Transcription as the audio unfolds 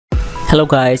Hello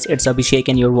guys, it's Abhishek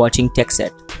and you're watching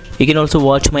TechSet. You can also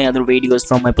watch my other videos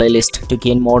from my playlist to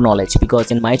gain more knowledge,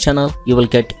 because in my channel you will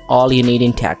get all you need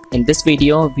in tech. In this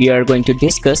video we are going to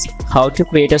discuss how to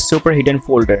create a super hidden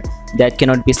folder that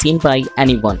cannot be seen by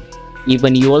anyone.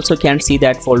 Even you also can't see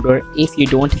that folder if you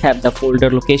don't have the folder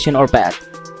location or path.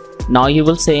 Now you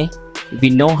will say, we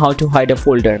know how to hide a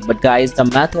folder, but guys, the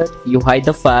method you hide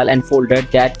the file and folder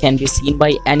that can be seen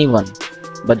by anyone.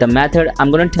 But the method I'm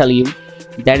gonna tell you,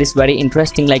 that is very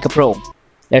interesting like a pro.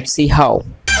 Let's see how.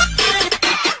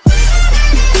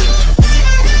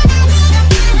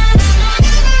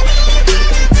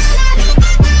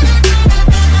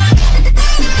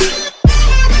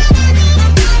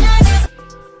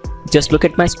 Just look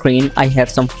at my screen. I have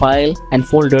some file and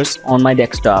folders on my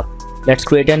desktop. Let's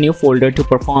create a new folder to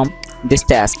perform this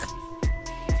task.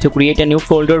 To create a new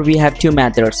folder we have two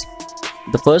methods.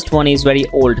 The first one is very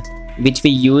old, which we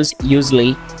use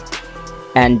usually,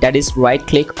 and that is right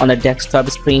click on the desktop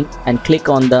screen and click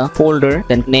on the folder,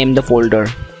 then name the folder.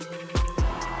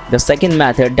 The second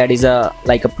method, that is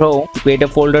like a pro, to create a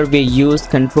folder we use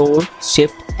Ctrl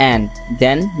Shift N,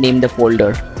 then name the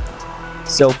folder.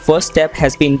 So first step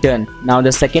has been done. Now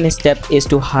the second step is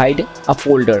to hide a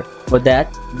folder. For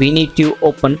that we need to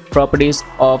open properties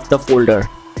of the folder.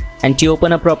 And to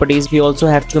open a properties we also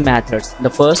have two methods. The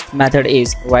first method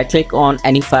is right click on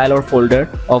any file or folder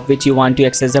of which you want to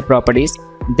access the properties.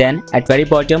 Then at very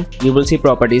bottom you will see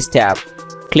properties tab.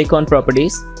 Click on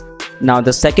properties. Now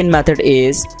the second method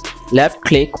is left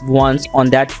click once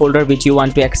on that folder which you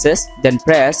want to access, then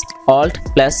press Alt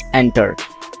plus Enter.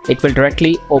 It will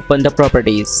directly open the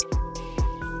properties.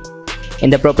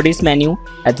 In the properties menu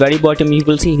at very bottom you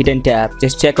will see hidden tab.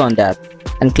 Just check on that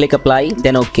and click apply,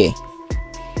 then OK.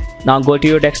 Now go to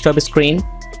your desktop screen,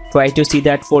 try to see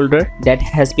that folder that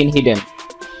has been hidden.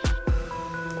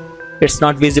 It's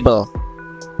not visible.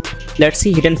 Let's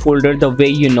see hidden folder the way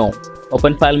you know.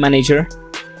 Open file manager,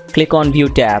 click on view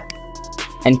tab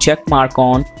and check mark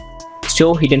on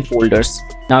show hidden folders.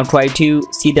 Now try to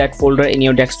see that folder in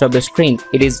your desktop screen.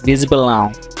 It is visible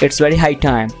now. It's very high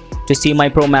time to see my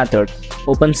pro method.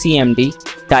 Open CMD,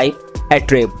 type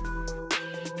attrib,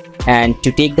 and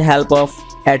to take the help of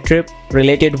attrib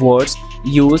related words,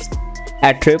 use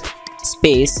attrib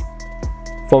space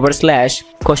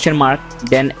 /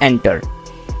 then enter.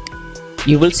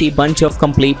 You will see bunch of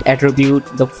complete attribute.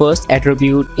 The first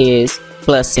attribute is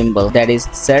plus symbol, that is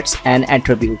sets an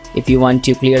attribute. If you want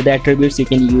to clear the attributes you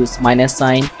can use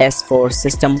 -sign, S for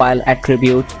system file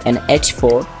attribute and H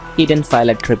for hidden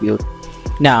file attribute.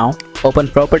 Now open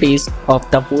properties of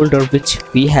the folder which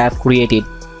we have created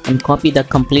and copy the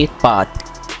complete path.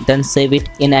 Then save it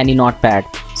in any notepad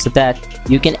so that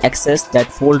you can access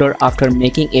that folder after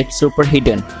making it super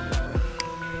hidden.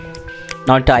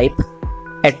 Now type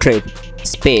attrib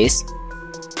space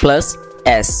plus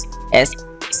S. S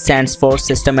stands for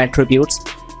system attributes,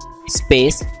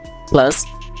 space plus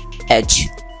H.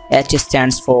 H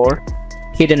stands for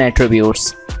hidden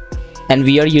attributes. And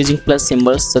we are using plus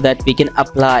symbols so that we can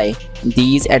apply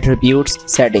these attributes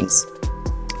settings.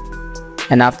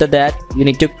 And after that you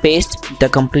need to paste the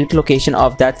complete location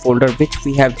of that folder which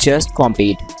we have just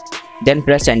copied. Then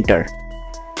press enter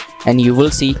and you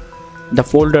will see the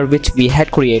folder which we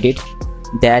had created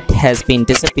that has been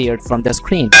disappeared from the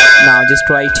screen. Now just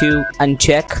try to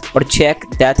uncheck or check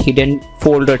that hidden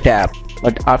folder tab,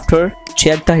 but after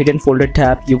check the hidden folder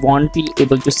tab you won't be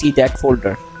able to see that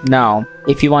folder. Now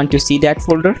if you want to see that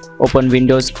folder, open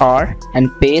Windows R and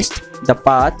paste the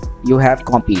path you have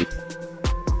copied.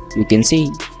 You can see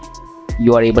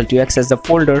you are able to access the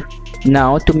folder.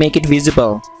 Now to make it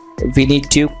visible we need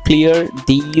to clear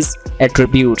these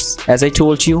attributes. As I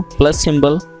told you, plus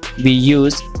symbol we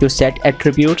use to set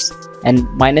attributes and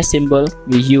minus symbol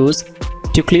we use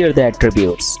to clear the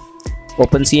attributes.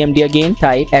 Open CMD again,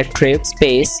 type attrib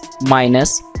space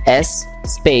 -S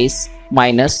space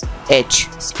 -H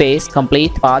space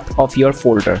complete path of your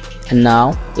folder, and now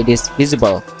it is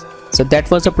visible. So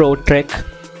that was a pro trick.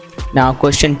 Now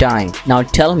question time. Now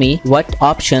tell me what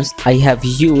options I have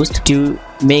used to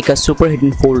make a super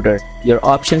hidden folder. Your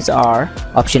options are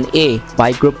option A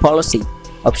by group policy,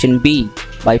 option B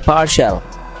by PowerShell,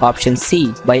 option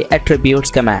C by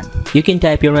attributes command. You can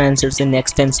type your answers in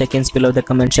next 10 seconds below the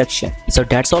comment section. So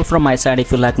that's all from my side.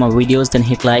 If you like my videos then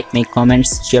hit like, make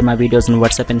comments, share my videos on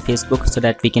WhatsApp and Facebook so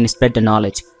that we can spread the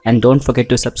knowledge. And don't forget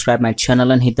to subscribe my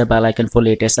channel and hit the bell icon for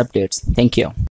latest updates. Thank you.